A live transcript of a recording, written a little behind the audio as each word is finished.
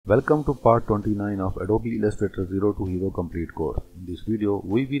Welcome to part 29 of Adobe Illustrator 0 to Hero Complete course. In this video,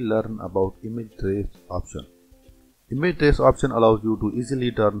 we will learn about Image Trace option. Image Trace option allows you to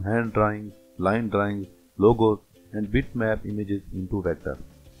easily turn hand drawings, line drawings, logos, and bitmap images into vectors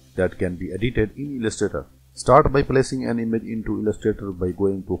that can be edited in Illustrator. Start by placing an image into Illustrator by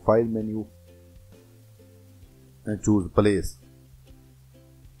going to File menu and choose Place.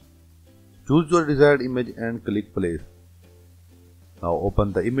 Choose your desired image and click Place. Now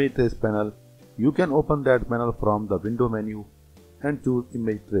open the Image Trace panel. You can open that panel from the window menu and choose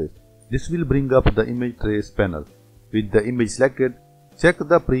Image Trace. This will bring up the Image Trace panel. With the image selected, check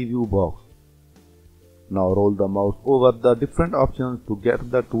the preview box. Now roll the mouse over the different options to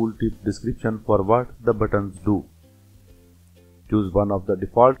get the tooltip description for what the buttons do. Choose one of the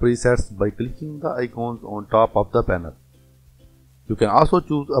default presets by clicking the icons on top of the panel. You can also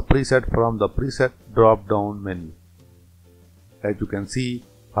choose a preset from the preset drop-down menu. As you can see,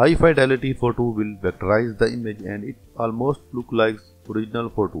 high fidelity photo will vectorize the image and it almost looks like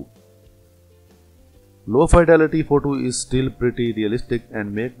original photo. Low fidelity photo is still pretty realistic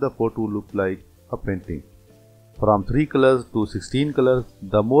and make the photo look like a painting. From 3 colors to 16 colors,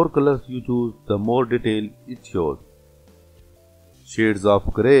 the more colors you choose, the more detail it shows. Shades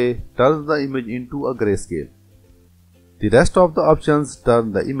of gray turns the image into a grayscale. The rest of the options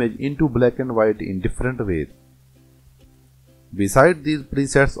turn the image into black and white in different ways. Besides these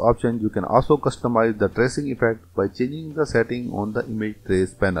presets options, you can also customize the tracing effect by changing the setting on the Image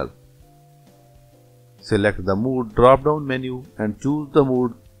Trace panel. Select the Mood drop-down menu and choose the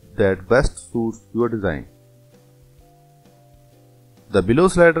mood that best suits your design. The below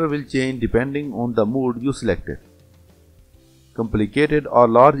slider will change depending on the mood you selected. Complicated or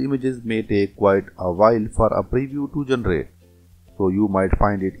large images may take quite a while for a preview to generate, so you might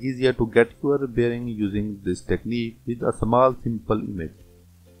find it easier to get your bearing using this technique with a small simple image.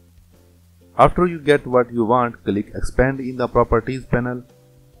 After you get what you want, click Expand in the Properties panel.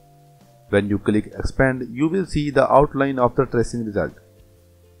 When you click Expand, you will see the outline of the tracing result.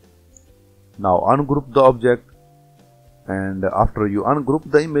 Now ungroup the object, and after you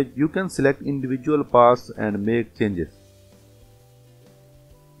ungroup the image, you can select individual paths and make changes.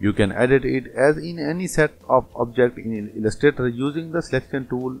 You can edit it as in any set of objects in Illustrator using the Selection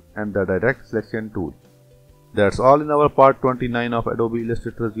tool and the Direct Selection tool. That's all in our part 29 of Adobe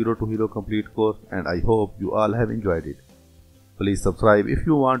Illustrator 0 to Hero Complete course, and I hope you all have enjoyed it. Please subscribe if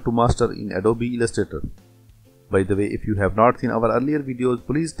you want to master in Adobe Illustrator. By the way, if you have not seen our earlier videos,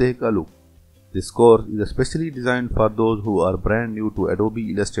 please take a look. This course is especially designed for those who are brand new to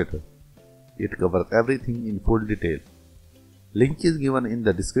Adobe Illustrator. It covers everything in full detail. Link is given in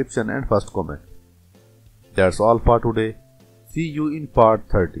the description and first comment. That's all for today. See you in part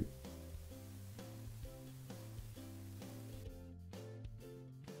 30.